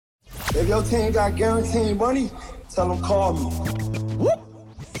If your team got guaranteed money, tell them call me. Whoop.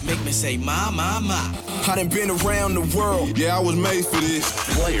 Make me say, my. I done been around the world. Yeah, I was made for this.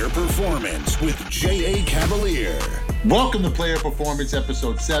 Player Performance with J.A. Cavalier. Welcome to Player Performance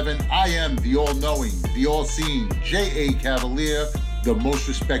Episode 7. I am the all-knowing, the all-seeing J.A. Cavalier, the most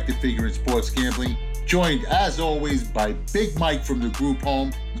respected figure in sports gambling, joined, as always, by Big Mike from the group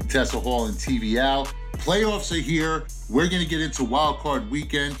home, Tessa Hall and TV Al. Playoffs are here. We're going to get into Wild Card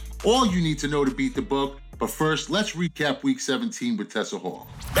Weekend. All you need to know to beat the book. But first, let's recap Week 17 with Tessa Hall.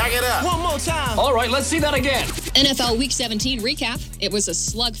 Back it up. One more time. All right, let's see that again. NFL Week 17 recap. It was a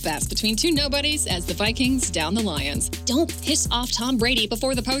slugfest between two nobodies as the Vikings down the Lions. Don't piss off Tom Brady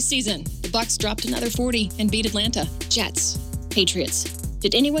before the postseason. The Bucs dropped another 40 and beat Atlanta. Jets. Patriots.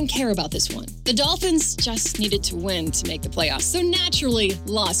 Did anyone care about this one? The Dolphins just needed to win to make the playoffs, so naturally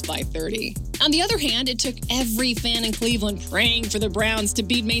lost by 30. On the other hand, it took every fan in Cleveland praying for the Browns to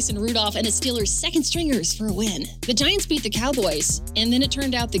beat Mason Rudolph and his Steelers' second stringers for a win. The Giants beat the Cowboys, and then it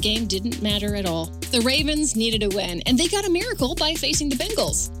turned out the game didn't matter at all. The Ravens needed a win, and they got a miracle by facing the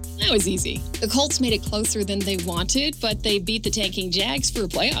Bengals. That was easy. The Colts made it closer than they wanted, but they beat the tanking Jags for a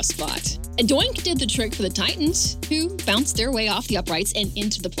playoff spot. And Doink did the trick for the Titans, who bounced their way off the uprights and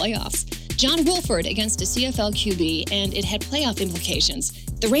into the playoffs. John Wolford against a CFL QB, and it had playoff implications.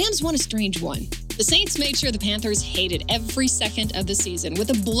 The Rams won a strange one. The Saints made sure the Panthers hated every second of the season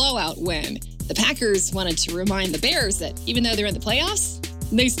with a blowout win. The Packers wanted to remind the Bears that even though they're in the playoffs,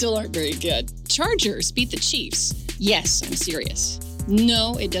 they still aren't very good. Chargers beat the Chiefs. Yes, I'm serious.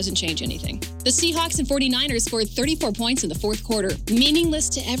 No, it doesn't change anything. The Seahawks and 49ers scored 34 points in the fourth quarter, meaningless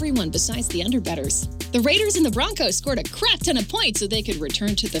to everyone besides the underbettors. The Raiders and the Broncos scored a crap ton of points so they could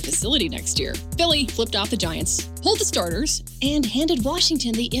return to the facility next year. Philly flipped off the Giants, pulled the starters, and handed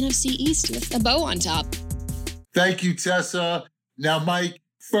Washington the NFC East with a bow on top. Thank you, Tessa. Now, Mike,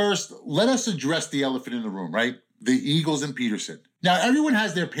 first, let us address the elephant in the room, right? The Eagles and Peterson. Now, everyone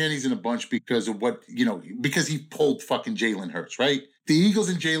has their panties in a bunch because of because he pulled fucking Jalen Hurts, right? The Eagles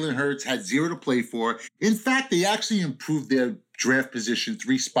and Jalen Hurts had zero to play for. In fact, they actually improved their draft position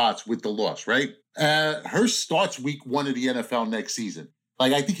 3 spots with the loss, right? Hurts starts week 1 of the NFL next season.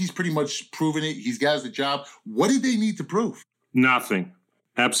 I think he's pretty much proven it. He's got the job. What did they need to prove? Nothing.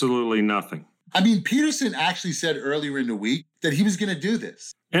 Absolutely nothing. I mean, Peterson actually said earlier in the week that he was going to do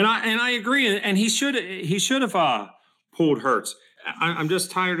this. And I agree. And he should have pulled Hurts. I'm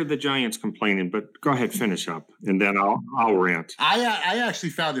just tired of the Giants complaining, but go ahead, finish up, and then I'll rant. I actually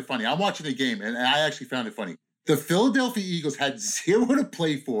found it funny. I'm watching the game, and I actually found it funny. The Philadelphia Eagles had zero to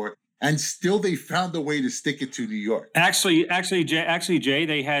play for, and still they found a way to stick it to New York. Actually, Jay,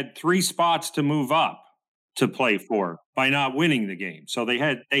 they had 3 spots to move up to play for by not winning the game. So they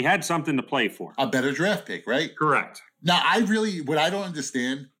had something to play for. A better draft pick, right? Correct. Now, what I don't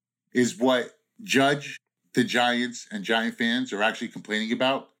understand is what Judge, the Giants, and Giant fans are actually complaining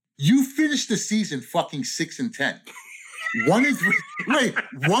about. You finished the season fucking 6-10. 1-3. Wait,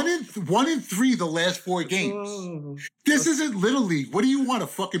 1-3 the last 4 games. This isn't Little League. What do you want, a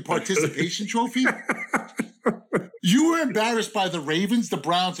fucking participation trophy? You were embarrassed by the Ravens, the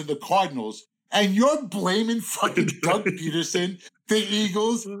Browns, and the Cardinals, and you're blaming fucking Doug Peterson, the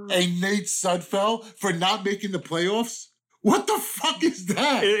Eagles, and Nate Sudfeld for not making the playoffs? What the fuck is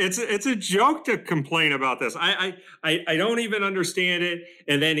that? It's a joke to complain about this. I don't even understand it.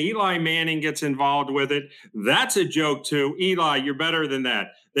 And then Eli Manning gets involved with it. That's a joke too. Eli, you're better than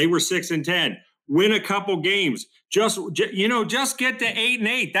that. They were 6-10. Win a couple games. Just get to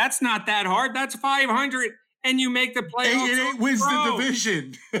 8-8. That's not that hard. That's 500. And you make the playoffs. 8-8 wins the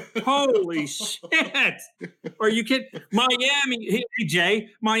division. Holy shit. Are you kidding? Miami, hey, Jay,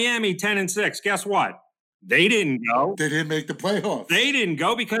 Miami 10-6. Guess what? They didn't go. They didn't make the playoffs. They didn't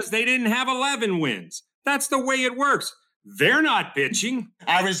go because they didn't have 11 wins. That's the way it works. They're not pitching.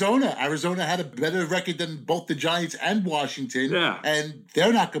 Arizona had a better record than both the Giants and Washington. Yeah. And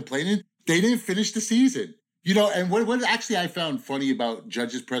they're not complaining. They didn't finish the season. And what actually I found funny about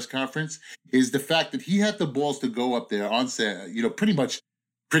Judge's press conference is the fact that he had the balls to go up there on set, pretty much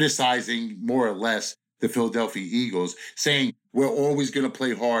criticizing more or less the Philadelphia Eagles, saying, we're always going to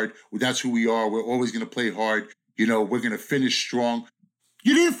play hard. That's who we are. We're always going to play hard. We're going to finish strong.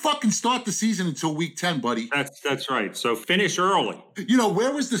 You didn't fucking start the season until week 10, buddy. That's right. So finish early.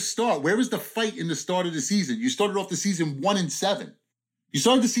 Where was the start? Where was the fight in the start of the season? You started off the season 1-7. You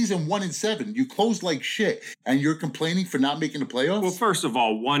started the season 1-7. You closed like shit, and you're complaining for not making the playoffs? Well, first of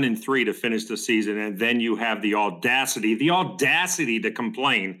all, 1-3 to finish the season, and then you have the audacity to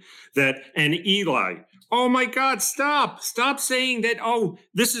complain that and Eli. Oh my God! Stop saying that. Oh,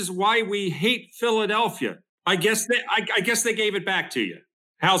 this is why we hate Philadelphia. I guess they gave it back to you.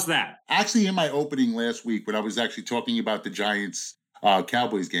 How's that? Actually, in my opening last week, when I was actually talking about the Giants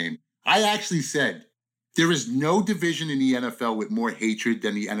Cowboys game, I actually said there is no division in the NFL with more hatred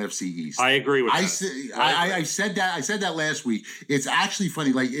than the NFC East. I agree with that. I said that. I said that last week. It's actually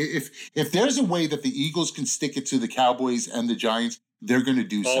funny. Like if there's a way that the Eagles can stick it to the Cowboys and the Giants, they're going to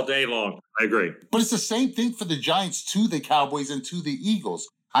do so all day long. I agree. But it's the same thing for the Giants to the Cowboys and to the Eagles.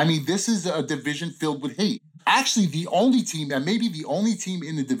 I mean, this is a division filled with hate. Actually, the only team, and maybe the only team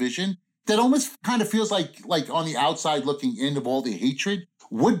in the division that almost kind of feels like on the outside looking in of all the hatred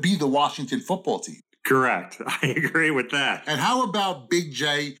would be the Washington football team. Correct. I agree with that. And how about Big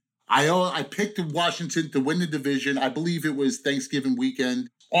J? I picked Washington to win the division. I believe it was Thanksgiving weekend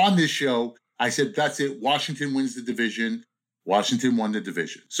on this show. I said, that's it. Washington wins the division. Washington won the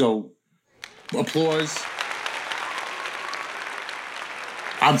division. So, applause.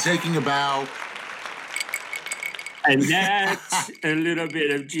 I'm taking a bow. And that's a little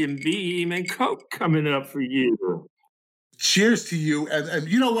bit of Jim Beam and Coke coming up for you. Cheers to you. And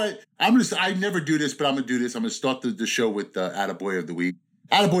you know what? I never do this, but I'm going to do this. I'm going to start the show with the Attaboy of the Week.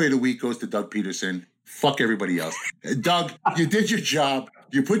 Attaboy of the Week goes to Doug Peterson. Fuck everybody else. Doug, you did your job.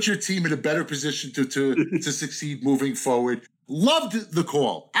 You put your team in a better position to succeed moving forward. Loved the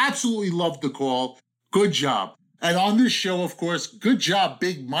call. Absolutely loved the call. Good job. And on this show, of course, good job,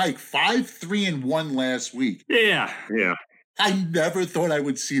 Big Mike. 5-3-1 last week. Yeah. I never thought I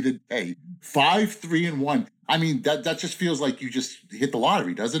would see the day. 5-3-1. I mean, that just feels like you just hit the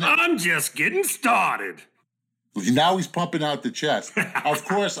lottery, doesn't it? I'm just getting started. Now he's pumping out the chest. Of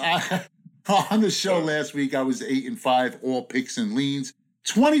course, on the show last week, I was 8-5, all picks and leans.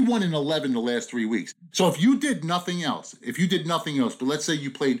 21-11 the last 3 weeks. So if you did nothing else, but let's say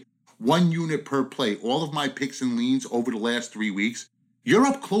you played 1 unit per play, all of my picks and leans over the last 3 weeks, you're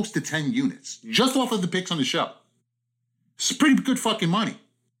up close to 10 units just off of the picks on the show. It's pretty good fucking money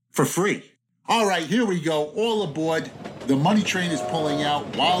for free. All right, here we go. All aboard. The money train is pulling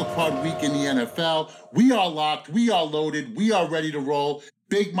out. Wild card week in the NFL. We are locked. We are loaded. We are ready to roll.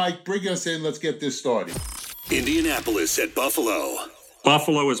 Big Mike, bring us in. Let's get this started. Indianapolis at Buffalo.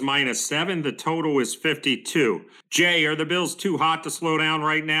 Buffalo is -7. The total is 52. Jay, are the Bills too hot to slow down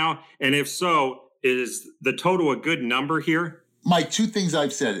right now? And if so, is the total a good number here? Mike, 2 things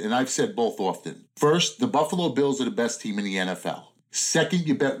I've said, and I've said both often. First, the Buffalo Bills are the best team in the NFL. Second,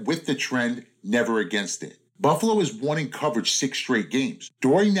 you bet with the trend, never against it. Buffalo has won in coverage 6 straight games.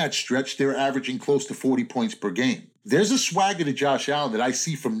 During that stretch, they're averaging close to 40 points per game. There's a swagger to Josh Allen that I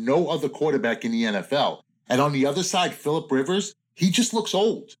see from no other quarterback in the NFL. And on the other side, Phillip Rivers, he just looks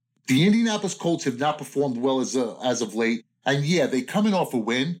old. The Indianapolis Colts have not performed well as of late. And yeah, they coming off a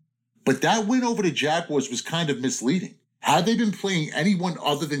win, but that win over the Jaguars was kind of misleading. Had they been playing anyone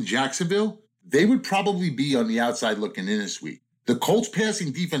other than Jacksonville, they would probably be on the outside looking in this week. The Colts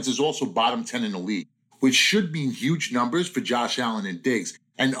passing defense is also bottom 10 in the league, which should mean huge numbers for Josh Allen and Diggs.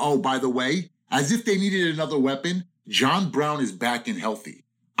 And oh, by the way, as if they needed another weapon, John Brown is back and healthy.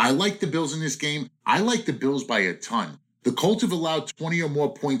 I like the Bills in this game. I like the Bills by a ton. The Colts have allowed 20 or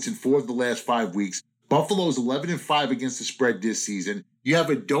more points in 4 of the last 5 weeks. Buffalo's 11-5 against the spread this season. You have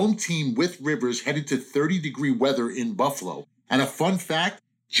a dome team with Rivers headed to 30-degree weather in Buffalo. And a fun fact,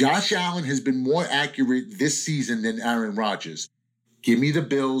 Josh Allen has been more accurate this season than Aaron Rodgers. Give me the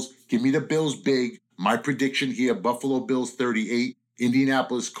Bills. Give me the Bills big. My prediction here, Buffalo Bills 38,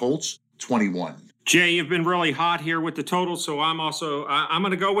 Indianapolis Colts 21. Jay, you've been really hot here with the total, so I'm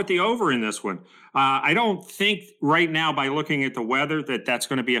going to go with the over in this one. I don't think right now, by looking at the weather, that's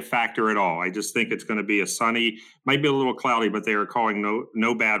going to be a factor at all. I just think it's going to be a sunny, might be a little cloudy, but they are calling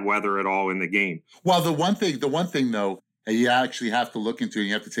no bad weather at all in the game. Well, the one thing though, that you actually have to look into and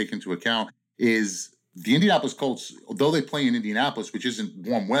you have to take into account is the Indianapolis Colts, although they play in Indianapolis, which isn't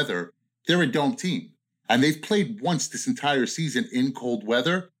warm weather, they're a dome team. And they've played once this entire season in cold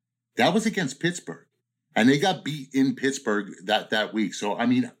weather. That was against Pittsburgh. And they got beat in Pittsburgh that week. So, I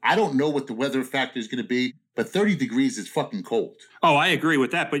mean, I don't know what the weather factor is going to be, but 30 degrees is fucking cold. Oh, I agree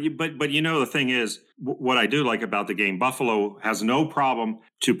with that. But you know, the thing is, what I do like about the game, Buffalo has no problem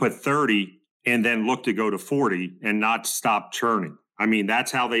to put 30 and then look to go to 40 and not stop churning. I mean,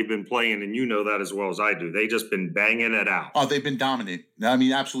 that's how they've been playing, and you know that as well as I do. They just been banging it out. Oh, they've been dominant. I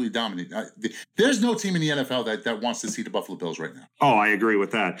mean, absolutely dominant. There's no team in the NFL that wants to see the Buffalo Bills right now. Oh, I agree with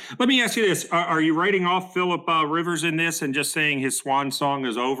that. Let me ask you this. Are you writing off Phillip Rivers in this and just saying his swan song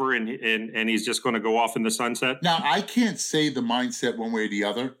is over and he's just going to go off in the sunset? Now, I can't say the mindset one way or the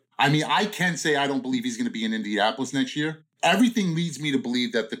other. I mean, I can say I don't believe he's going to be in Indianapolis next year. Everything leads me to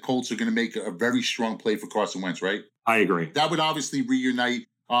believe that the Colts are going to make a very strong play for Carson Wentz, right? I agree. That would obviously reunite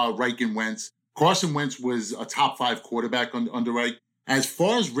Reich and Wentz. Carson Wentz was a top 5 quarterback under Reich. as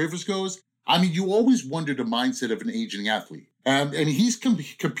far as Rivers goes, I mean, you always wonder the mindset of an aging athlete. And he's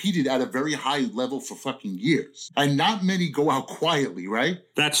competed at a very high level for fucking years. And not many go out quietly, right?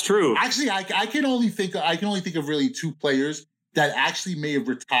 That's true. Actually, I can only think of really two players that actually may have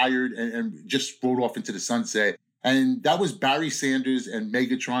retired and just rode off into the sunset. And that was Barry Sanders and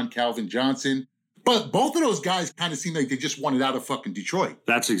Megatron Calvin Johnson. But both of those guys kind of seem like they just wanted out of fucking Detroit.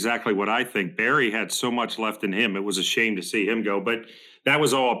 That's exactly what I think. Barry had so much left in him. It was a shame to see him go, but that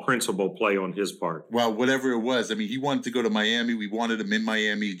was all a principal play on his part. Well, whatever it was. I mean, he wanted to go to Miami. We wanted him in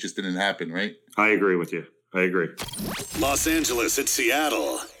Miami. It just didn't happen, right? I agree with you. I agree. Los Angeles at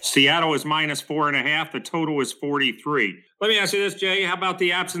Seattle. Seattle is -4.5. The total is 43. Let me ask you this, Jay. How about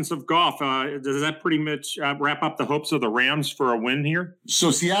the absence of Goff? Does that pretty much wrap up the hopes of the Rams for a win here?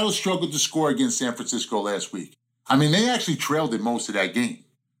 So Seattle struggled to score against San Francisco last week. I mean, they actually trailed in most of that game.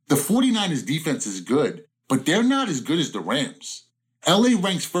 The 49ers defense is good, but they're not as good as the Rams. LA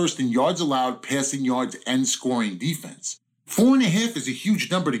ranks first in yards allowed, passing yards, and scoring defense. 4.5 is a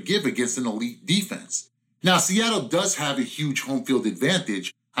huge number to give against an elite defense. Now, Seattle does have a huge home field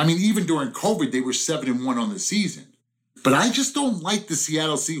advantage. I mean, even during COVID, they were 7-1 on the season. But I just don't like the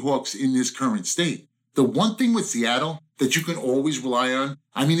Seattle Seahawks in this current state. The one thing with Seattle that you can always rely on,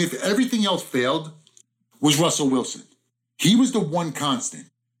 I mean, if everything else failed, was Russell Wilson. He was the one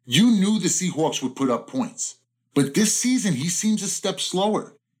constant. You knew the Seahawks would put up points. But this season, he seems a step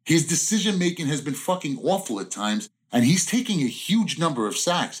slower. His decision-making has been fucking awful at times, and he's taking a huge number of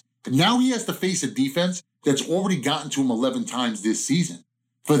sacks. And now he has to face a defense that's already gotten to him 11 times this season.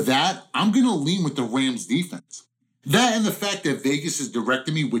 For that, I'm going to lean with the Rams defense. That and the fact that Vegas is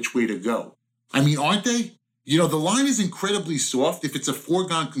directing me which way to go. I mean, aren't they? You know, the line is incredibly soft if it's a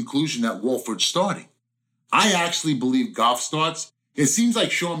foregone conclusion that Wolford's starting. I actually believe Goff starts. It seems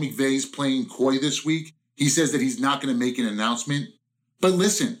like Sean McVay's playing coy this week. He says that he's not going to make an announcement. But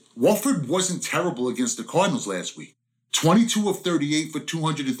listen, Wolford wasn't terrible against the Cardinals last week. 22 of 38 for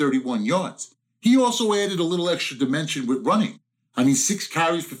 231 yards. He also added a little extra dimension with running. I mean, 6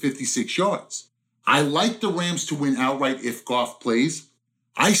 carries for 56 yards. I like the Rams to win outright if Goff plays.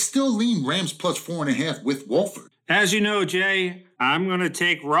 I still lean Rams plus 4.5 with Wolford. As you know, Jay, I'm going to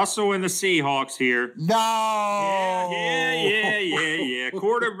take Russell and the Seahawks here. No! Yeah.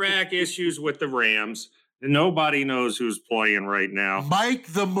 Quarterback issues with the Rams. Nobody knows who's playing right now. Mike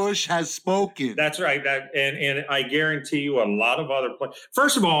the Mush has spoken. That's right. And I guarantee you a lot of other players.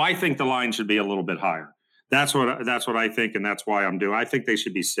 First of all, I think the line should be a little bit higher. That's what I think, and that's why I'm doing. I think they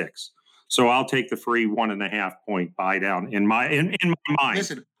should be 6. So I'll take the free 1.5 point buy down in my mind.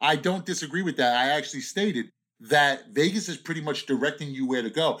 Listen, I don't disagree with that. I actually stated that Vegas is pretty much directing you where to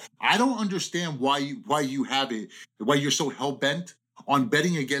go. I don't understand why you're so hell bent on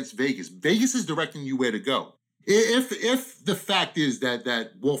betting against Vegas. Vegas is directing you where to go. If the fact is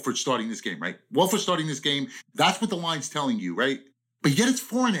that Wolford's starting this game, right? Wolford's starting this game, that's what the line's telling you, right? But yet it's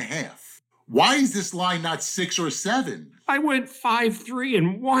 4.5. Why is this line not 6 or 7? I went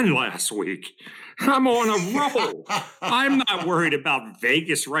 5-3-1 last week. I'm on a roll. I'm not worried about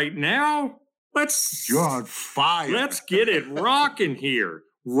Vegas right now. You're on fire. Let's get it rocking here.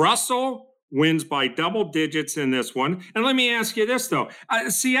 Russell wins by double digits in this one. And let me ask you this, though.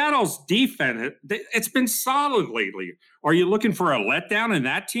 Seattle's defense, it's been solid lately. Are you looking for a letdown in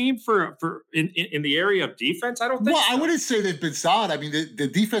that team in the area of defense? I don't think so. I wouldn't say they've been solid. I mean, the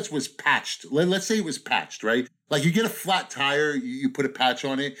defense was patched. Let's say it was patched, right? Like you get a flat tire, you put a patch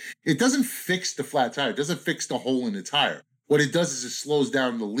on it. It doesn't fix the flat tire. It doesn't fix the hole in the tire. What it does is it slows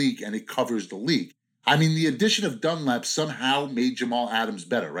down the leak and it covers the leak. I mean, the addition of Dunlap somehow made Jamal Adams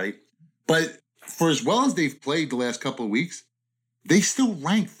better, right? But for as well as they've played the last couple of weeks, they still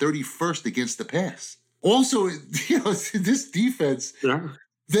rank 31st against the pass. Also, you know, this defense,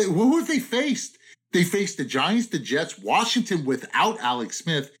 who have they faced? They faced the Giants, the Jets, Washington without Alex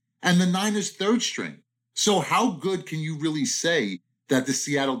Smith, and the Niners' third string. So how good can you really say that the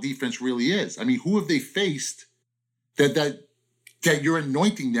Seattle defense really is? I mean, who have they faced that you're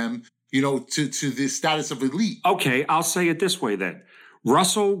anointing them, you know, to the status of elite? Okay, I'll say it this way then.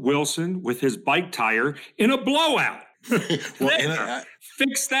 Russell Wilson with his bike tire in a blowout.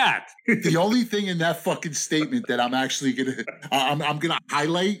 Fix that. The only thing in that fucking statement that I'm actually I'm gonna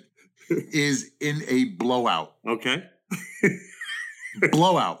highlight is in a blowout. Okay.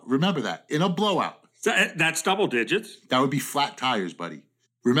 Blowout. Remember that. In a blowout. That's double digits. That would be flat tires, buddy.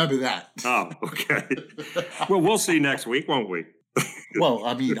 Remember that. Oh, okay. Well, we'll see next week, won't we? Well,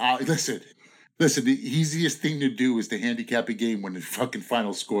 I mean, listen, the easiest thing to do is to handicap a game when the fucking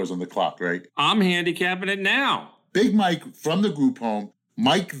final score's on the clock, right? I'm handicapping it now. Big Mike from the group home,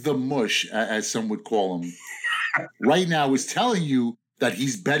 Mike the Mush, as some would call him, right now is telling you that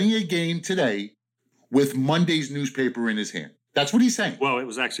he's betting a game today with Monday's newspaper in his hand. That's what he's saying. Well, it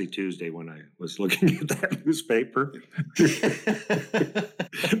was actually Tuesday when I was looking at that newspaper.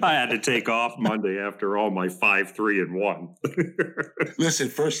 I had to take off Monday after all my 5-3-1. Listen,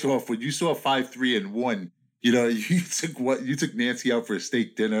 first off, when you saw 5-3-1, you took Nancy out for a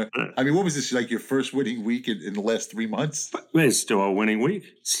steak dinner. I mean, what was this, like your first winning week in the last 3 months? But it's still a winning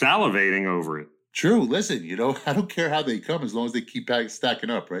week. Salivating over it. True. Listen, I don't care how they come as long as they keep stacking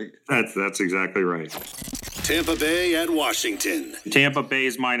up, right? That's exactly right. Tampa Bay at Washington. Tampa Bay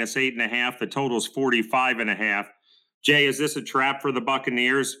is minus 8.5. The total is 45.5. Jay, is this a trap for the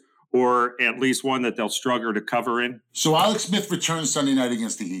Buccaneers, or at least one that they'll struggle to cover in? So Alex Smith returns Sunday night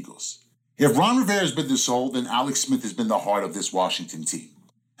against the Eagles. If Ron Rivera has been the soul, then Alex Smith has been the heart of this Washington team.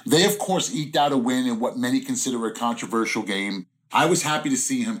 They, of course, eked out a win in what many consider a controversial game. I was happy to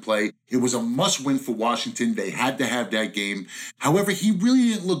see him play. It was a must-win for Washington. They had to have that game. However, he really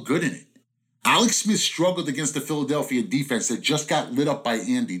didn't look good in it. Alex Smith struggled against the Philadelphia defense that just got lit up by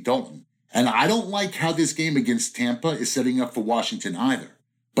Andy Dalton. And I don't like how this game against Tampa is setting up for Washington either.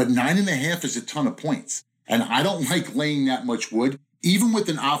 But 9.5 is a ton of points. And I don't like laying that much wood, even with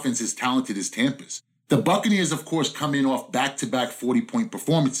an offense as talented as Tampa's. The Buccaneers, of course, come in off back-to-back 40-point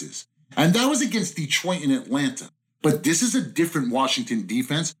performances. And that was against Detroit and Atlanta. But this is a different Washington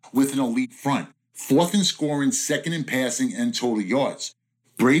defense with an elite front. 4th in scoring, 2nd in passing, and total yards.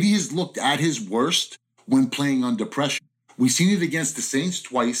 Brady has looked at his worst when playing under pressure. We've seen it against the Saints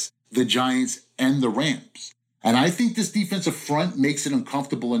twice, the Giants, and the Rams. And I think this defensive front makes it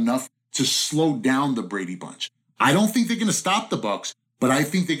uncomfortable enough to slow down the Brady bunch. I don't think they're going to stop the Bucs, but I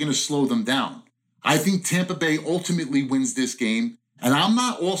think they're going to slow them down. I think Tampa Bay ultimately wins this game. And I'm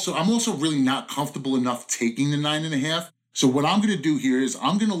also really not comfortable enough taking the 9.5. So what I'm going to do here is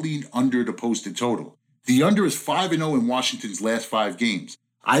I'm going to lean under the posted total. The under is 5-0 in Washington's last 5 games.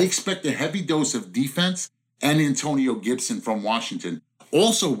 I expect a heavy dose of defense and Antonio Gibson from Washington.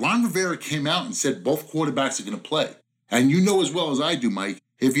 Also, Ron Rivera came out and said both quarterbacks are going to play. And you know as well as I do, Mike,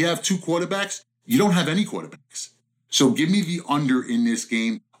 if you have 2 quarterbacks, you don't have any quarterbacks. So give me the under in this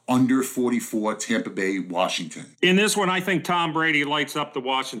game. Under 44, Tampa Bay, Washington. In this one, I think Tom Brady lights up the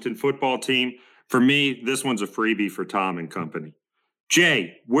Washington football team. For me, this one's a freebie for Tom and company.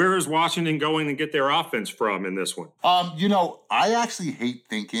 Jay, where is Washington going to get their offense from in this one? I actually hate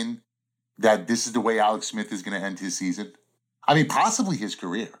thinking that this is the way Alex Smith is going to end his season. I mean, possibly his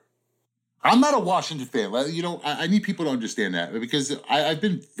career. I'm not a Washington fan. I need people to understand that because I've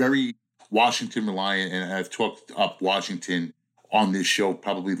been very Washington reliant and I've talked up Washington on this show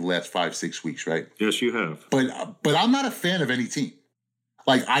probably the last 5-6 weeks, right? Yes, you have. But I'm not a fan of any team.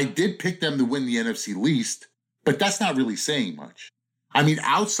 Like, I did pick them to win the NFC least, but that's not really saying much. I mean,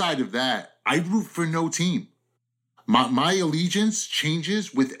 outside of that, I root for no team. My allegiance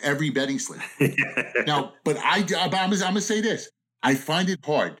changes with every betting slip. Now, but I'm going to say this. I find it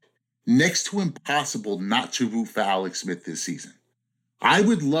hard, next to impossible, not to root for Alex Smith this season. I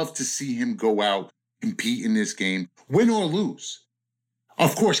would love to see him go out, compete in this game, win or lose.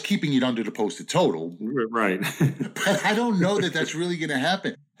 Of course, keeping it under the posted total. Right. But I don't know that that's really going to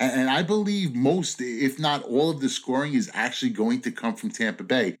happen. And I believe most, if not all of the scoring is actually going to come from Tampa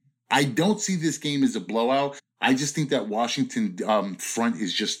Bay. I don't see this game as a blowout. I just think that Washington front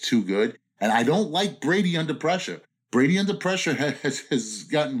is just too good. And I don't like Brady under pressure. Brady under pressure has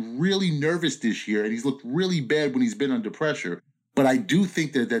gotten really nervous this year, and he's looked really bad when he's been under pressure. But I do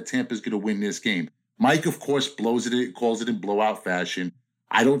think that Tampa's going to win this game. Mike, of course, calls it in blowout fashion.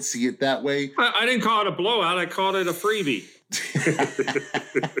 I don't see it that way. I didn't call it a blowout. I called it a freebie.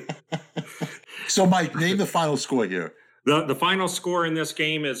 So, Mike, name the final score here. The final score in this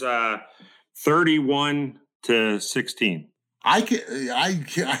game is 31-16. I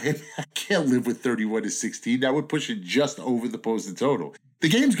can't live with 31-16. That would push it just over the posted total. The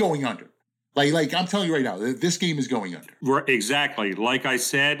game's going under. Like I'm telling you right now, this game is going under. Exactly. Like I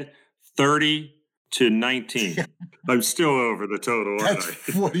said, 30-19. I'm still over the total. That's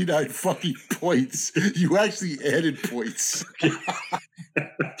 49 fucking points. You actually added points.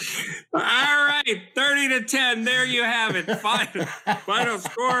 All right, 30-10. There you have it. Final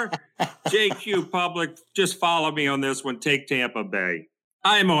score. JQ Public, just follow me on this one. Take Tampa Bay.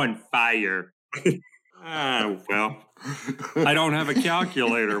 I'm on fire. Well, I don't have a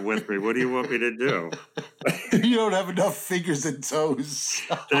calculator with me. What do you want me to do? You don't have enough fingers and toes.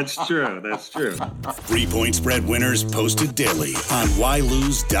 That's true. That's true. 3-point spread winners posted daily on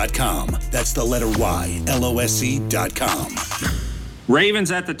ylose.com. That's the letter Y, LOSC.com.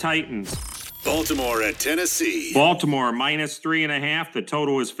 Ravens at the Titans. Baltimore at Tennessee. Baltimore minus 3.5. The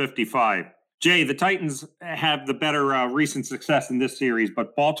total is 55. Jay, the Titans have the better recent success in this series,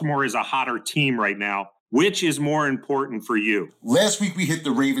 but Baltimore is a hotter team right now. Which is more important for you? Last week, we hit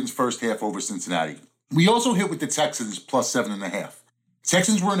the Ravens first half over Cincinnati. We also hit with the Texans plus 7.5.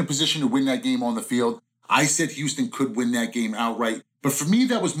 Texans were in a position to win that game on the field. I said Houston could win that game outright, but for me,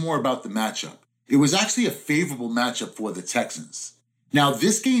 that was more about the matchup. It was actually a favorable matchup for the Texans. Now,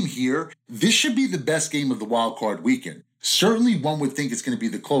 this game here, this should be the best game of the wild card weekend. Certainly, one would think it's going to be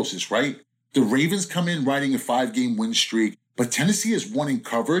the closest, right? The Ravens come in riding a 5-game win streak, but Tennessee has won and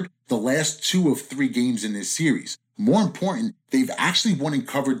covered the last 2 of 3 games in this series. More important, they've actually won and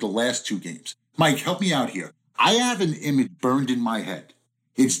covered the last 2 games. Mike, help me out here. I have an image burned in my head.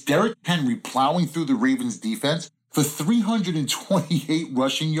 It's Derrick Henry plowing through the Ravens defense for 328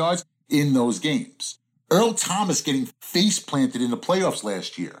 rushing yards in those games. Earl Thomas getting face planted in the playoffs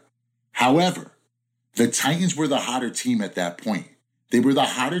last year. However, the Titans were the hotter team at that point. They were the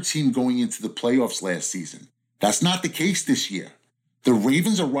hotter team going into the playoffs last season. That's not the case this year. The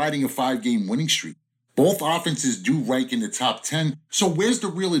Ravens are riding a 5-game winning streak. Both offenses do rank in the top 10, so where's the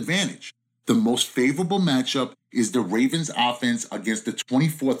real advantage? The most favorable matchup is the Ravens offense against the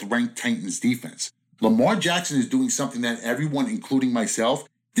 24th ranked Titans defense. Lamar Jackson is doing something that everyone, including myself,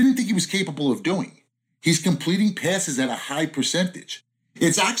 didn't think he was capable of doing. He's completing passes at a high percentage.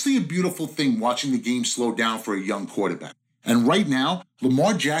 It's actually a beautiful thing watching the game slow down for a young quarterback. And right now,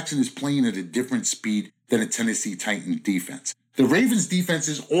 Lamar Jackson is playing at a different speed than a Tennessee Titans defense. The Ravens defense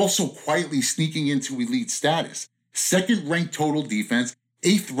is also quietly sneaking into elite status. 2nd ranked total defense,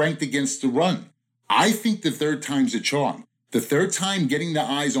 8th ranked against the run. I think the third time's a charm. The third time getting the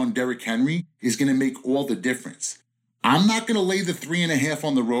eyes on Derrick Henry is going to make all the difference. I'm not going to lay the 3.5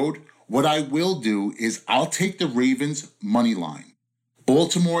 on the road. What I will do is I'll take the Ravens money line.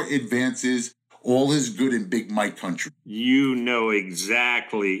 Baltimore advances. All is good in Big Mike country. You know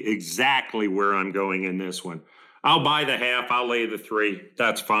exactly where I'm going in this one. I'll buy the half. I'll lay the 3.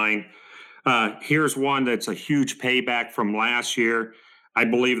 That's fine. Here's one that's a huge payback from last year. I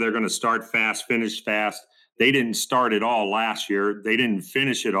believe they're going to start fast, finish fast. They didn't start it all last year. They didn't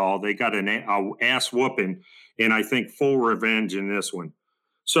finish it all. They got an ass whooping, and I think full revenge in this one.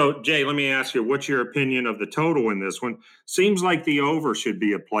 So, Jay, let me ask you, what's your opinion of the total in this one? Seems like the over should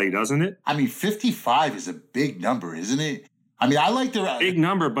be a play, doesn't it? I mean, 55 is a big number, isn't it? I mean, I like the big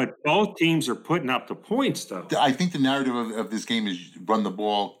number, but both teams are putting up the points, though. I think the narrative of this game is run the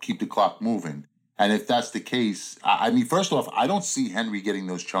ball, keep the clock moving. And if that's the case, I mean, first off, I don't see Henry getting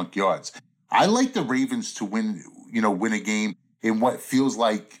those chunk yards. I like the Ravens to win a game in what feels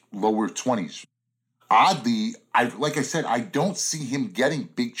like lower 20s. Oddly, like I said, I don't see him getting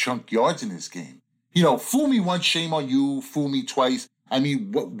big chunk yards in this game. Fool me once, shame on you. Fool me twice. I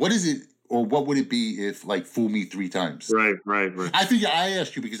mean, what is it, or what would it be if, fool me 3 times? Right. I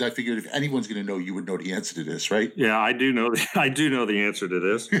asked you because I figured if anyone's going to know, you would know the answer to this, right? Yeah, I do know the answer to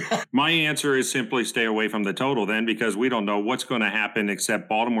this. My answer is simply stay away from the total then, because we don't know what's going to happen except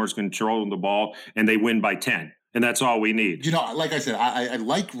Baltimore's controlling the ball and they win by 10. And that's all we need. Like I said, I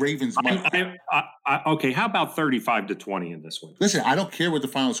like Ravens. Okay, how about 35-20 in this one? Listen, I don't care what the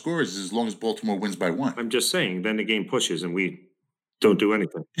final score is as long as Baltimore wins by 1. I'm just saying, then the game pushes and we don't do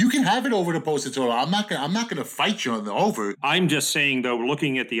anything. You can have it over the posted total. I'm not gonna fight you on the over. I'm just saying, though,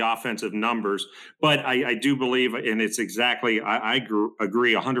 looking at the offensive numbers, but I do believe, and it's exactly, I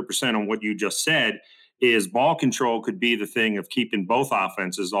agree 100% on what you just said, is ball control could be the thing of keeping both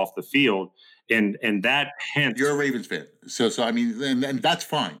offenses off the field. And that hence you're a Ravens fan. So I mean, and that's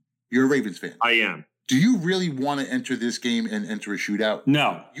fine. You're a Ravens fan. I am. Do you really want to enter this game and enter a shootout?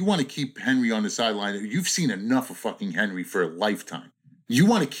 No. You want to keep Henry on the sideline. You've seen enough of fucking Henry for a lifetime. You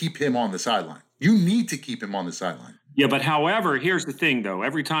want to keep him on the sideline. You need to keep him on the sideline. Yeah, but however, here's the thing, though.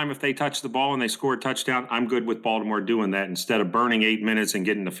 Every time if they touch the ball and they score a touchdown, I'm good with Baltimore doing that instead of burning 8 minutes and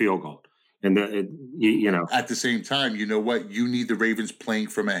getting the field goal. And, At the same time, you know what? You need the Ravens playing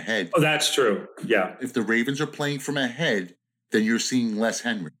from ahead. Oh, that's true. Yeah. If the Ravens are playing from ahead, then you're seeing less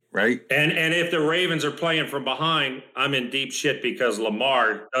Henry, right? And if the Ravens are playing from behind, I'm in deep shit because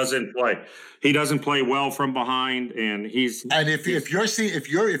Lamar doesn't play. He doesn't play well from behind, and he's. And if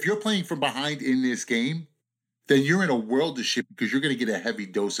you're playing from behind in this game, then you're in a world of shit because you're going to get a heavy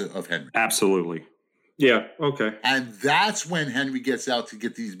dose of Henry. Absolutely. Yeah. Okay. And that's when Henry gets out to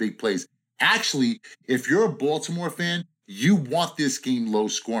get these big plays. Actually, if you're a Baltimore fan, you want this game low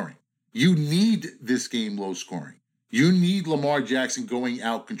scoring. You need this game low scoring. You need Lamar Jackson going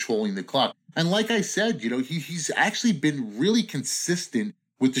out, controlling the clock. And like I said, he's actually been really consistent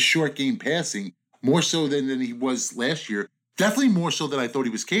with the short game passing, more so than he was last year. Definitely more so than I thought he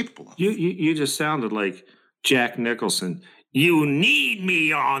was capable of. You just sounded like Jack Nicholson. You need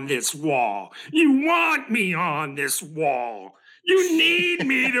me on this wall. You want me on this wall. You need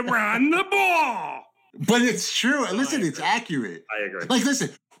me to run the ball. But it's true. Listen, it's accurate. I agree. Like, listen,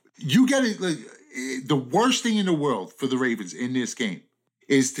 you get it. Like, the worst thing in the world for the Ravens in this game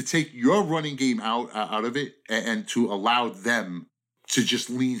is to take your running game out of it and to allow them to just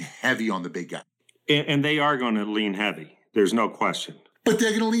lean heavy on the big guy. And they are going to lean heavy. There's no question. But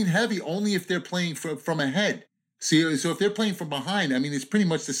they're going to lean heavy only if they're playing from ahead. See, so if they're playing from behind, I mean, it's pretty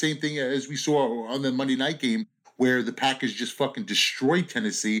much the same thing as we saw on the Monday night game where the Packers just fucking destroyed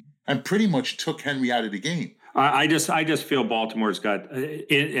Tennessee and pretty much took Henry out of the game. I just feel Baltimore's got,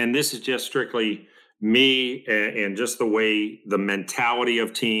 and this is just strictly me and just the way the mentality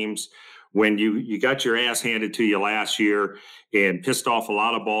of teams. When you got your ass handed to you last year and pissed off a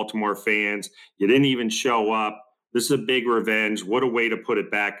lot of Baltimore fans, you didn't even show up. This is a big revenge. What a way to put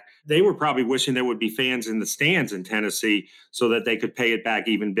it back. They were probably wishing there would be fans in the stands in Tennessee so that they could pay it back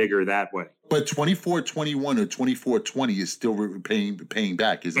even bigger that way. But 24-21 or 24-20 is still paying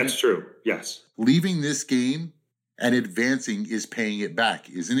back, isn't it? That's true, yes. Leaving this game and advancing is paying it back,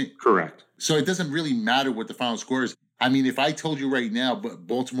 isn't it? Correct. So it doesn't really matter what the final score is. I mean, if I told you right now, but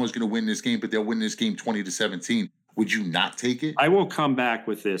Baltimore's going to win this game, but they'll win this game 20-17, would you not take it? I will come back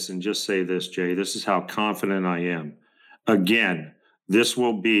with this and just say this, Jay. This is how confident I am. Again, this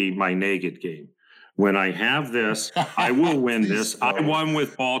will be my naked game. When I have this, I will win this. I won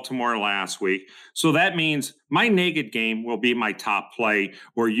with Baltimore last week. So that means my naked game will be my top play,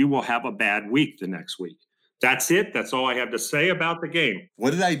 or you will have a bad week the next week. That's it. That's all I have to say about the game.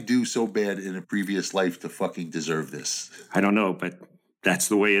 What did I do so bad in a previous life to fucking deserve this? I don't know, but that's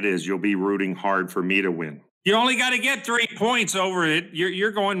the way it is. You'll be rooting hard for me to win. You only got to get 3 points over it.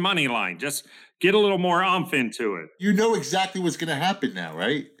 You're going money line. Just get a little more oomph into it. You know exactly what's going to happen now,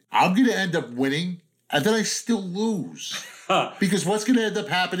 right? I'm going to end up winning, and then I still lose. Because what's going to end up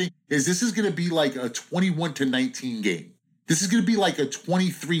happening is this is going to be like a 21-19 game. This is going to be like a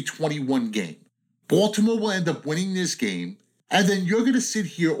 23-21 game. Baltimore will end up winning this game, and then you're going to sit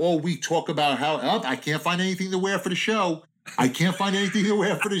here all week talk about how I can't find anything to wear for the show. I can't find anything to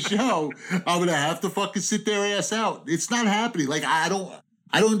wear for the show. I'm going to have to fucking sit their ass out. It's not happening. Like, I don't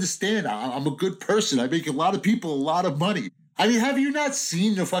understand. I'm a good person. I make a lot of people a lot of money. I mean, have you not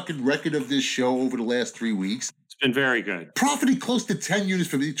seen the fucking record of this show over the last 3 weeks? It's been very good. Profiting close to 10 units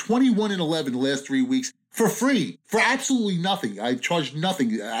for me, 21-11 the last 3 weeks for free, for absolutely nothing. I've charged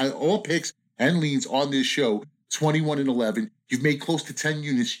nothing. All picks and leans on this show, 21-11. You've made close to 10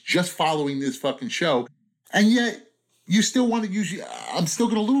 units just following this fucking show. And yet, you still want to use, I'm still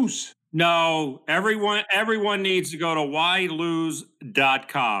going to lose. No, everyone needs to go to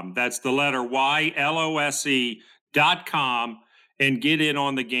whylose.com. That's the letter YLOSE.com and get in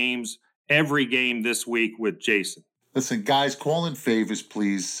on the games, every game this week with Jason. Listen, guys, call in favors,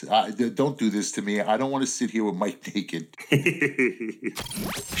 please. Don't do this to me. I don't want to sit here with Mike naked.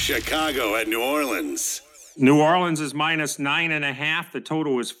 Chicago at New Orleans. New Orleans is minus 9.5. The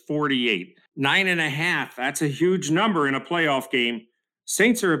total is 48. 9.5. That's a huge number in a playoff game.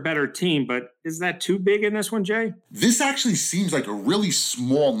 Saints are a better team, but is that too big in this one, Jay? This actually seems like a really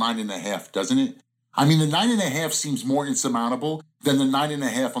small 9.5, doesn't it? I mean, the 9.5 seems more insurmountable than the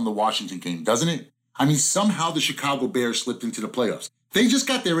 9.5 on the Washington game, doesn't it? I mean, somehow the Chicago Bears slipped into the playoffs. They just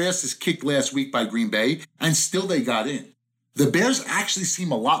got their asses kicked last week by Green Bay, and still they got in. The Bears actually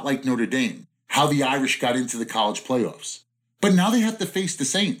seem a lot like Notre Dame, how the Irish got into the college playoffs. But now they have to face the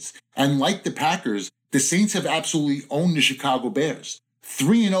Saints. And like the Packers, the Saints have absolutely owned the Chicago Bears.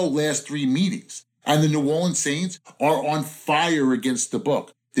 3-0 last 3 meetings. And the New Orleans Saints are on fire against the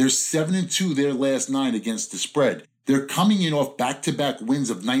book. They're 7-2 their last 9 against the spread. They're coming in off back-to-back wins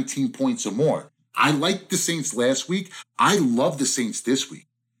of 19 points or more. I liked the Saints last week. I love the Saints this week.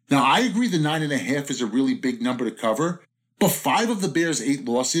 Now, I agree the 9.5 is a really big number to cover, but 5 of the Bears' 8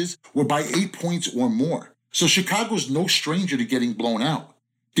 losses were by 8 points or more. So Chicago's no stranger to getting blown out.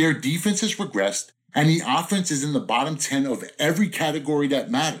 Their defense has regressed, and the offense is in the bottom 10 of every category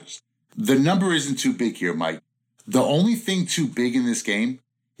that matters. The number isn't too big here, Mike. The only thing too big in this game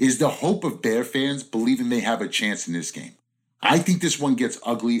is the hope of Bear fans believing they have a chance in this game. I think this one gets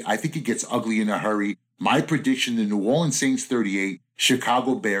ugly. I think it gets ugly in a hurry. My prediction, the New Orleans Saints 38,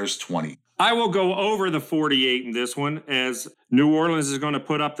 Chicago Bears 20. I will go over the 48 in this one, as New Orleans is going to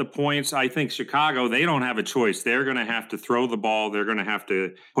put up the points. I think Chicago, they don't have a choice. They're going to have to throw the ball. They're going to have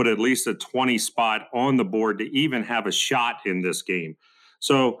to put at least a 20 spot on the board to even have a shot in this game.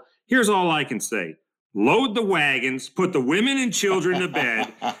 So here's all I can say. Load the wagons, put the women and children to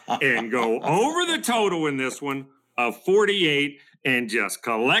bed, and go over the total in this one of 48 and just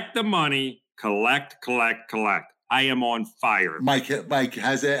collect the money. Collect. I am on fire. Mike,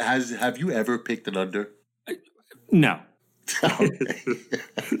 have you ever picked an under? No. Okay.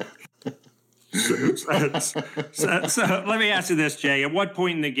 So let me ask you this, Jay. At what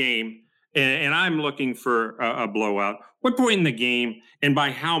point in the game, and I'm looking for a blowout, what point in the game and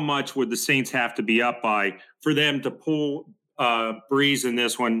by how much would the Saints have to be up by for them to pull Breeze in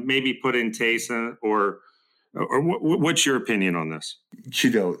this one, maybe put in Taysom, or what's your opinion on this? You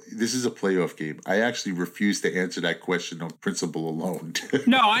know, this is a playoff game. I actually refuse to answer that question on principle alone.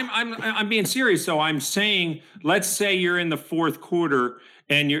 No, I'm being serious. So I'm saying, let's say you're in the fourth quarter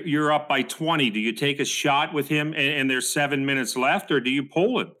and you're up by 20. Do you take a shot with him and there's 7 minutes left, or do you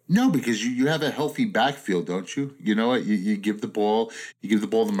pull him? No, because you have a healthy backfield, don't you? You know what? You give the ball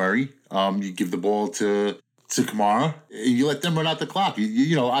to Murray. You give the ball to Kamara. You let them run out the clock.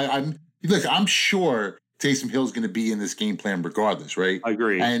 I'm sure Taysom Hill's going to be in this game plan regardless, right? I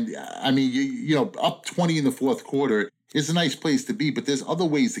agree. And I mean, you know, up 20 in the fourth quarter is a nice place to be, but there's other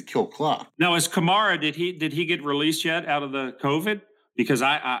ways to kill clock. Now, is Kamara, did he get released yet out of the COVID? Because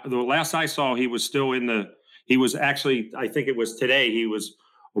the last I saw, he was still he was actually, I think it was today, he was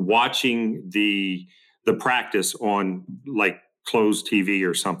watching the practice on like closed TV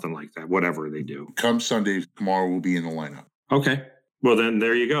or something like that, whatever they do. Come Sunday, Kamara will be in the lineup. Okay. Well, then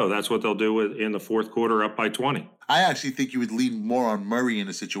there you go. That's what they'll do in the fourth quarter, up by 20. I actually think you would lean more on Murray in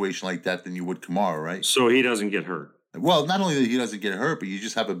a situation like that than you would Kamara, right? So he doesn't get hurt. Well, not only that he doesn't get hurt, but you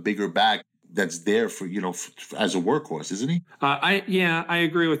just have a bigger back that's there for, as a workhorse, isn't he? I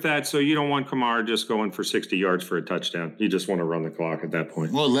agree with that. So you don't want Kamara just going for 60 yards for a touchdown. You just want to run the clock at that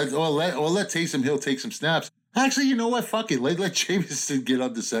point. Well, let Taysom Hill take some snaps. Actually, you know what? Fuck it. Let Jameson get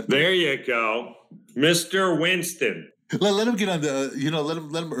under center. There you go. Mr. Winston. Let him get on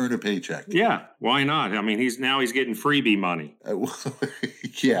let him earn a paycheck. Yeah, why not? I mean, he's getting freebie money.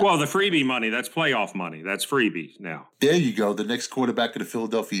 Yeah. Well, the freebie money, that's playoff money. That's freebie now. There you go. The next quarterback of the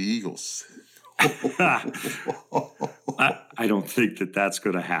Philadelphia Eagles. I don't think that's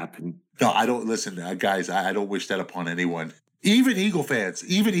going to happen. No, I don't. Listen, guys, I don't wish that upon anyone. Even Eagle fans,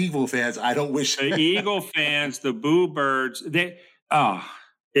 I don't wish. The Eagle fans, the Boo Birds,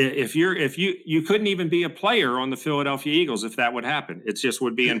 if you couldn't even be a player on the Philadelphia Eagles if that would happen. It just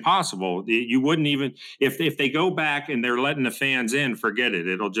would be impossible. You wouldn't even if they go back and they're letting the fans in, forget it.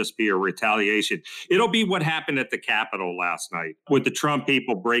 It'll just be a retaliation. It'll be what happened at the Capitol last night with the Trump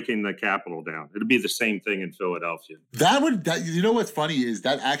people breaking the Capitol down. It'll be the same thing in Philadelphia. You know what's funny is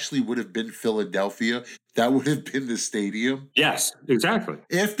that actually would have been Philadelphia. That would have been the stadium. Yes, exactly.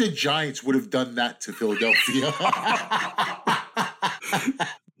 If the Giants would have done that to Philadelphia.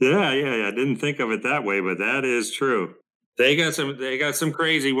 Yeah. I didn't think of it that way, but that is true. They got some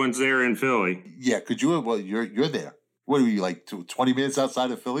crazy ones there in Philly. Yeah, could you? Well, you're there. What are you, like 20 minutes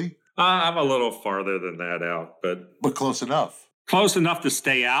outside of Philly? I'm a little farther than that out, but close enough. Close enough to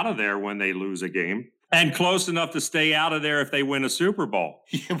stay out of there when they lose a game. And close enough to stay out of there if they win a Super Bowl.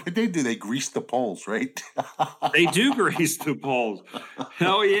 Yeah, but they do. They grease the poles, right? They do grease the poles.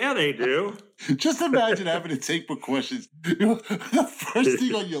 Hell yeah, they do. Just imagine having to take precautions. The first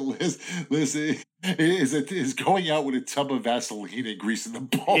thing on your list is going out with a tub of Vaseline and greasing the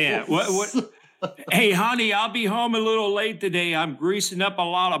poles. Yeah. What? Hey, honey, I'll be home a little late today. I'm greasing up a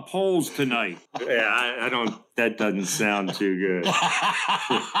lot of poles tonight. Yeah, I don't. That doesn't sound too good.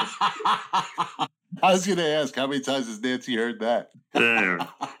 I was going to ask, how many times has Nancy heard that?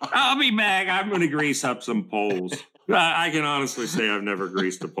 I'll be back. I'm going to grease up some poles. I can honestly say I've never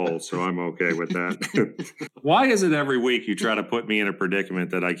greased a pole, so I'm okay with that. Why is it every week you try to put me in a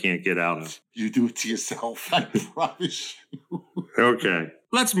predicament that I can't get out of? You do it to yourself, I promise you. Okay,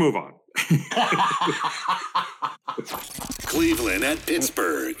 let's move on. Cleveland at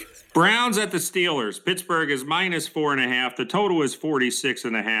Pittsburgh. Browns at the Steelers. Pittsburgh is -4.5. The total is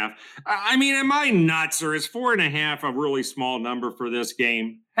 46.5. I mean, am I nuts, or is 4.5 a really small number for this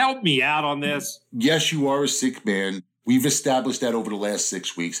game? Help me out on this. Yes, you are a sick man. We've established that over the last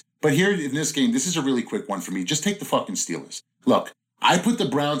 6 weeks. But here in this game, this is a really quick one for me. Just take the fucking Steelers. Look, I put the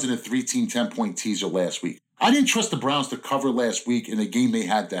Browns in a 3-team 10-point teaser last week. I didn't trust the Browns to cover last week in a game they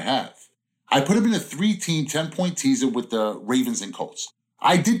had to have. I put them in a 3-team 10-point teaser with the Ravens and Colts.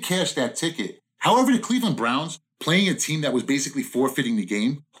 I did cash that ticket. However, the Cleveland Browns, playing a team that was basically forfeiting the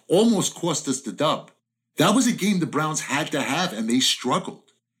game, almost cost us the dub. That was a game the Browns had to have, and they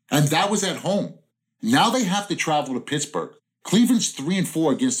struggled. And that was at home. Now they have to travel to Pittsburgh. Cleveland's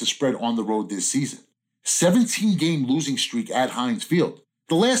 3-4 against the spread on the road this season. 17-game losing streak at Heinz Field.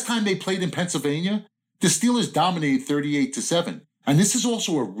 The last time they played in Pennsylvania, the Steelers dominated 38-7. And this is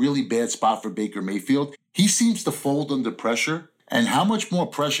also a really bad spot for Baker Mayfield. He seems to fold under pressure. And how much more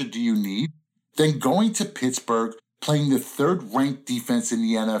pressure do you need than going to Pittsburgh playing the third-ranked defense in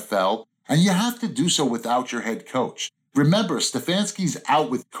the NFL, and you have to do so without your head coach. Remember, Stefanski's out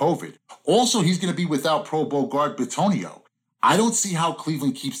with COVID. Also, he's going to be without Pro Bowl guard Bitonio. I don't see how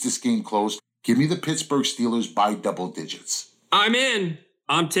Cleveland keeps this game close. Give me the Pittsburgh Steelers by double digits. I'm in.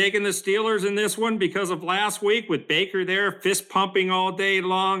 I'm taking the Steelers in this one because of last week with Baker there, fist pumping all day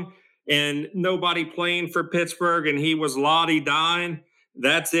long, and nobody playing for Pittsburgh, and he was la-di-dying.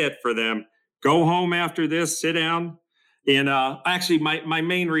 That's it for them. Go home after this, sit down. And actually, my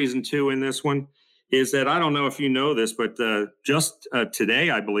main reason, too, in this one is that I don't know if you know this, but just today,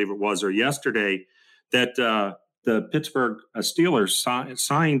 I believe it was, or yesterday, that the Pittsburgh Steelers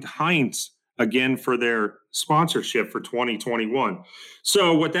signed Heinz again for their sponsorship for 2021.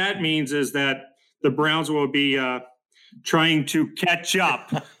 So what that means is that the Browns will be trying to catch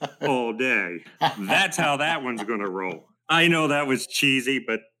up all day. That's how that one's going to roll. I know that was cheesy,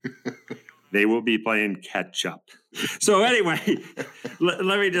 but they will be playing catch up. So anyway,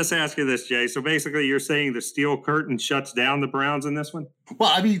 let me just ask you this, Jay. So basically you're saying the steel curtain shuts down the Browns in this one?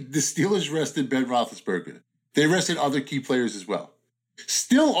 Well, I mean, the Steelers rested Ben Roethlisberger. They rested other key players as well.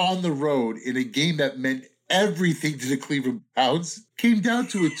 Still on the road in a game that meant everything to the Cleveland Browns, came down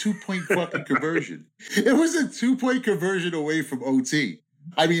to a 2-point fucking conversion. It was a 2-point conversion away from OT.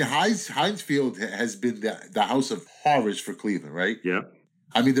 I mean, Heinz Field has been the house of horrors for Cleveland, right? Yeah.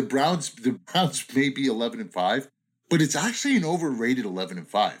 I mean, the Browns may be 11-5, but it's actually an overrated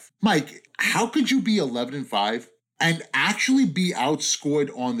 11-5. Mike, how could you be 11-5 and actually be outscored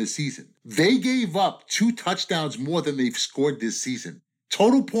on the season? They gave up 2 touchdowns more than they've scored this season.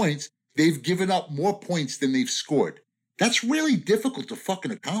 Total points, they've given up more points than they've scored. That's really difficult to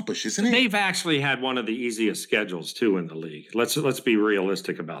fucking accomplish, isn't it? They've actually had one of the easiest schedules, too, in the league. Let's be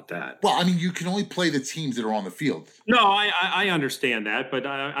realistic about that. Well, I mean, you can only play the teams that are on the field. No, I understand that, but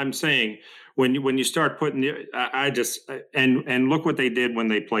I'm saying when you start putting and look what they did when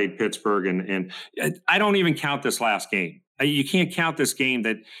they played Pittsburgh, and I don't even count this last game. You can't count this game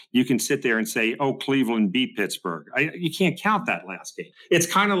that you can sit there and say, oh, Cleveland beat Pittsburgh. You can't count that last game. It's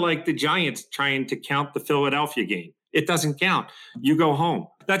kind of like the Giants trying to count the Philadelphia game. It doesn't count. You go home.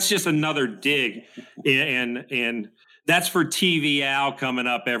 That's just another dig. And that's for TV Al coming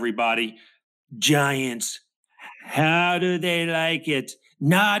up, everybody. Giants, how do they like it?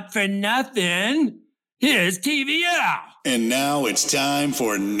 Not for nothing. Here's TV Al. And now it's time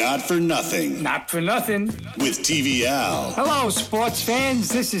for Not for Nothing. Not for nothing. With TV Al. Hello, sports fans.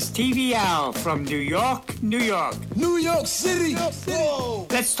 This is TV Al from New York, New York. New York City. Whoa.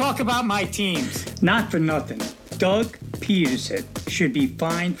 Let's talk about my teams. Not for nothing. Doug Peterson should be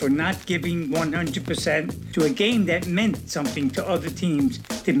fined for not giving 100% to a game that meant something to other teams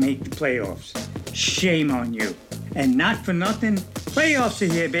to make the playoffs. Shame on you. And not for nothing, playoffs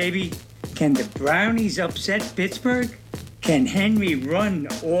are here, baby. Can the Brownies upset Pittsburgh? Can Henry run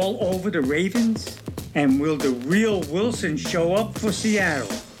all over the Ravens? And will the real Wilson show up for Seattle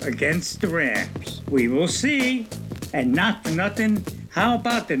against the Rams? We will see. And not for nothing, how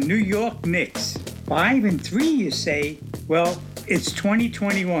about the New York Knicks? 5-3, you say? Well, it's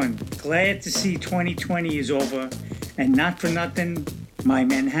 2021. Glad to see 2020 is over. And not for nothing, my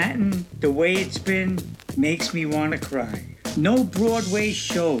Manhattan, the way it's been, makes me want to cry. No Broadway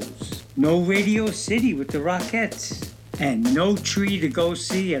shows. No Radio City with the Rockettes. And no tree to go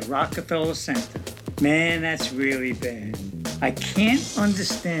see at Rockefeller Center. Man, that's really bad. I can't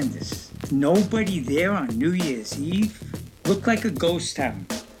understand this. Nobody there on New Year's Eve? Looked like a ghost town.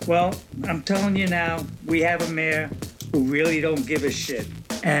 Well, I'm telling you now, we have a mayor who really don't give a shit.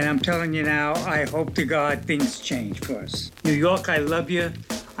 And I'm telling you now, I hope to God things change for us. New York, I love you.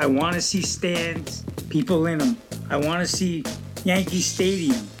 I want to see stands, people in them. I want to see Yankee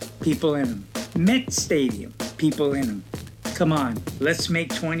Stadium, people in them. Met Stadium, people in them. Come on, let's make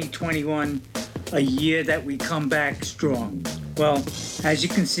 2021 a year that we come back strong. Well, as you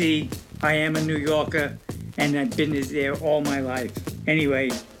can see, I am a New Yorker, and I've been there all my life.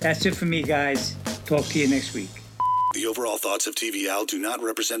 Anyway, that's it for me, guys. Talk to you next week. The overall thoughts of TV Al do not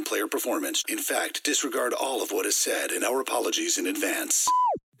represent player performance. In fact, disregard all of what is said, and our apologies in advance.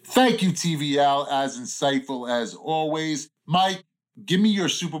 Thank you, TV Al, as insightful as always. Mike, give me your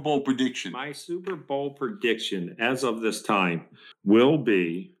Super Bowl prediction. My Super Bowl prediction, as of this time, will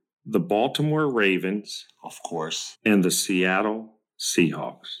be the Baltimore Ravens. Of course. And the Seattle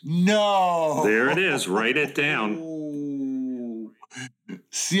Seahawks. No. There it is. Write it down. Ooh.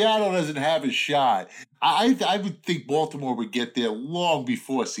 Seattle doesn't have a shot. I would think Baltimore would get there long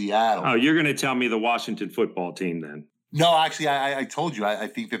before Seattle. Oh, you're going to tell me the Washington football team then? No, actually, I told you. I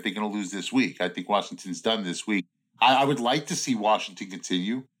think that they're going to lose this week. I think Washington's done this week. I would like to see Washington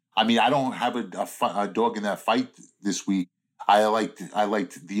continue. I mean, I don't have a dog in that fight this week. I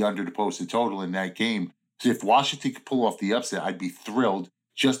liked the under the posted total in that game. So if Washington could pull off the upset, I'd be thrilled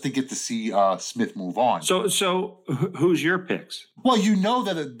just to get to see Smith move on. So who's your picks? Well, you know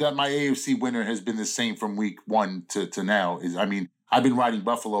that my AFC winner has been the same from week 1 to now. I've been riding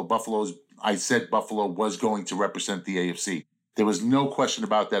Buffalo. I said Buffalo was going to represent the AFC. There was no question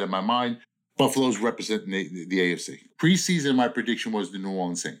about that in my mind. Buffalo's representing the AFC. Preseason, my prediction was the New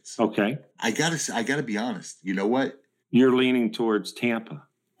Orleans Saints. Okay. I gotta be honest. You know what? You're leaning towards Tampa.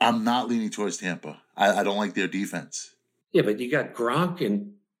 I'm not leaning towards Tampa. I don't like their defense. Yeah, but you got Gronk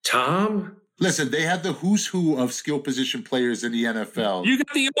and Tom. Listen, they have the who's who of skill position players in the NFL. You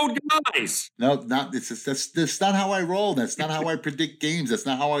got the old guys. No, that's not how I roll. That's not how I predict games. That's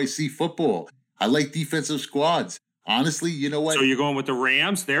not how I see football. I like defensive squads. Honestly, you know what? So you're going with the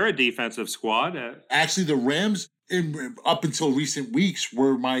Rams? They're a defensive squad. Actually, the Rams, up until recent weeks,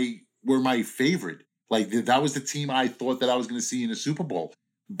 were my favorite. Like, that was the team I thought that I was going to see in the Super Bowl.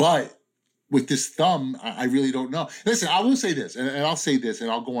 But with this thumb, I really don't know. Listen, I will say this, and I'll say this,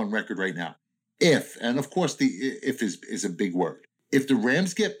 and I'll go on record right now. If, and of course the if is a big word, if the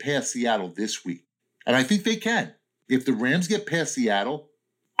Rams get past Seattle this week, and I think they can, if the Rams get past Seattle,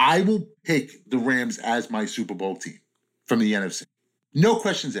 I will pick the Rams as my Super Bowl team from the NFC. No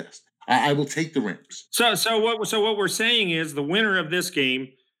questions asked. I will take the Rams. So what we're saying is the winner of this game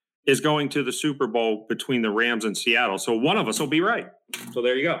is going to the Super Bowl between the Rams and Seattle. So one of us will be right. So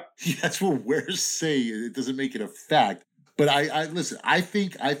there you go. Yeah, that's what we're saying. It doesn't make it a fact. But I listen, I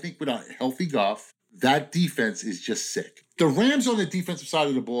think without healthy Goff, that defense is just sick. The Rams on the defensive side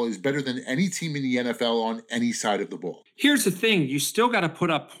of the ball is better than any team in the NFL on any side of the ball. Here's the thing. You still got to put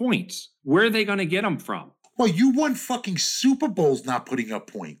up points. Where are they going to get them from? Well, you won fucking Super Bowls not putting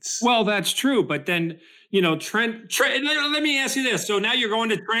up points. Well, that's true. But then, Trent, let me ask you this. So now you're going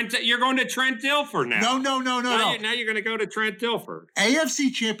to Trent Dilfer now. No. Now you're going to go to Trent Dilfer.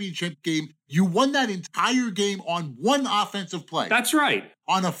 AFC Championship game, you won that entire game on one offensive play. That's right.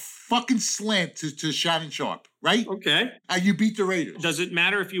 On a fucking slant to Shannon Sharp, right? Okay. And you beat the Raiders. Does it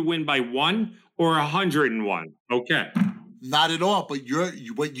matter if you win by 1 or 101? Okay. Not at all. But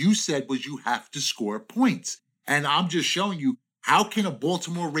what you said was you have to score points. And I'm just showing you, how can a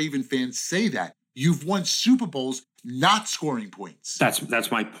Baltimore Raven fan say that? You've won Super Bowls not scoring points.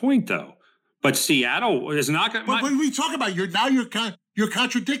 That's my point, though. But Seattle is not going to. But what are we talking about? You're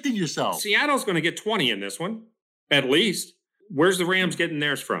contradicting yourself. Seattle's going to get 20 in this one, at least. Where's the Rams getting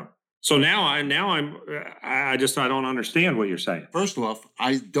theirs from? So I don't understand what you're saying. First off,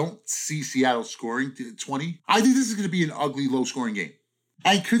 I don't see Seattle scoring 20. I think this is going to be an ugly, low-scoring game.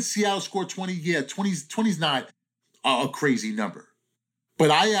 And could Seattle score 20? Yeah, 20's not a crazy number.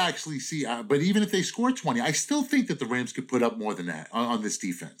 But I actually see, but even if they score 20, I still think that the Rams could put up more than that on this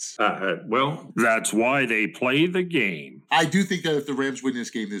defense. Well, that's why they play the game. I do think that if the Rams win this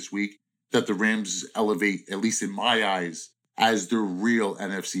game this week, that the Rams elevate, at least in my eyes, as the real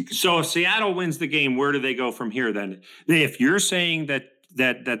NFC contender. So if Seattle wins the game, where do they go from here then? If you're saying that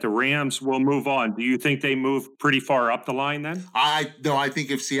the Rams will move on, do you think they move pretty far up the line then? No, I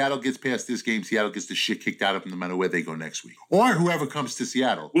think if Seattle gets past this game, Seattle gets the shit kicked out of them no matter where they go next week. Or whoever comes to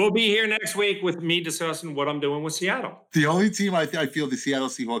Seattle. We'll be here next week with me discussing what I'm doing with Seattle. The only team I feel the Seattle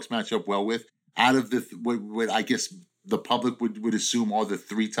Seahawks match up well with, out of what I guess the public would assume are the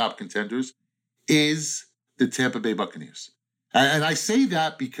 3 top contenders, is the Tampa Bay Buccaneers. And I say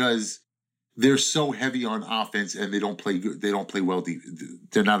that because they're so heavy on offense and they don't play good. They don't play well.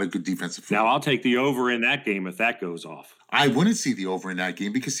 They're not a good defensive football. Now I'll take the over in that game if that goes off. I wouldn't see the over in that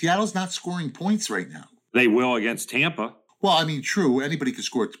game because Seattle's not scoring points right now. They will against Tampa. Well, I mean, true. Anybody can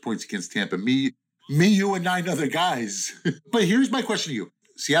score points against Tampa. Me, you, and 9 other guys. But here's my question to you.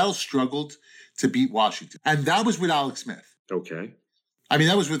 Seattle struggled to beat Washington. And that was with Alex Smith. Okay. I mean,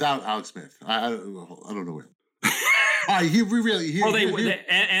 that was without Alex Smith. I don't know where. All right,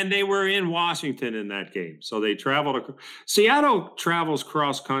 they were in Washington in that game, so they traveled. Seattle travels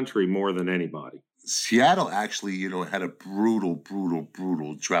cross country more than anybody. Seattle actually, had a brutal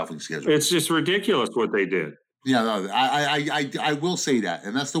traveling schedule. It's just ridiculous what they did. Yeah, no, I will say that,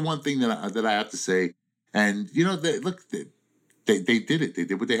 and that's the one thing that I have to say. And they did it. They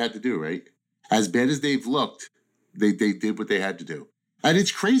did what they had to do, right? As bad as they've looked, they did what they had to do. And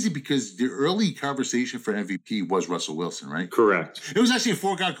it's crazy because the early conversation for MVP was Russell Wilson, right? Correct. It was actually a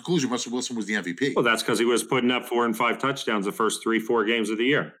foregone conclusion. Russell Wilson was the MVP. Well, that's because he was putting up 4 and 5 touchdowns the first 3-4 games of the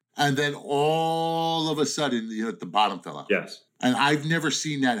year. And then all of a sudden, the bottom fell out. Yes. And I've never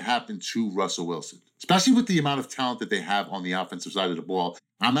seen that happen to Russell Wilson, especially with the amount of talent that they have on the offensive side of the ball.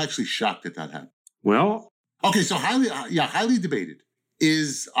 I'm actually shocked that happened. Well. Okay, so highly debated.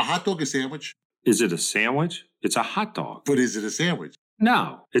 Is a hot dog a sandwich? Is it a sandwich? It's a hot dog. But is it a sandwich?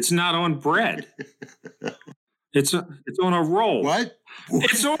 No, it's not on bread. It's on a roll. What?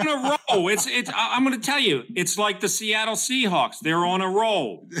 It's on a roll. I'm going to tell you, it's like the Seattle Seahawks. They're on a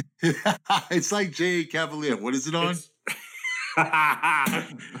roll. It's like J.A. Cavalier. What is it on?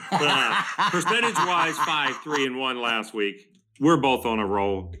 Percentage-wise, 5-3-1 last week. We're both on a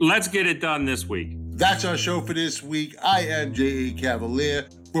roll. Let's get it done this week. That's our show for this week. I am J.A. Cavalier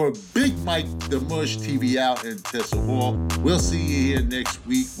for Big Mike the Mush, TV Out, and Tessa Hall. We'll see you here next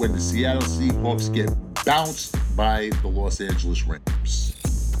week when the Seattle Seahawks get bounced by the Los Angeles Rams.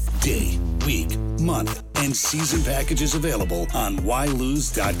 Day, week, month, and season packages available on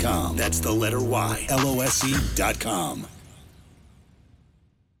ylose.com. That's the letter Y, LOSE.com.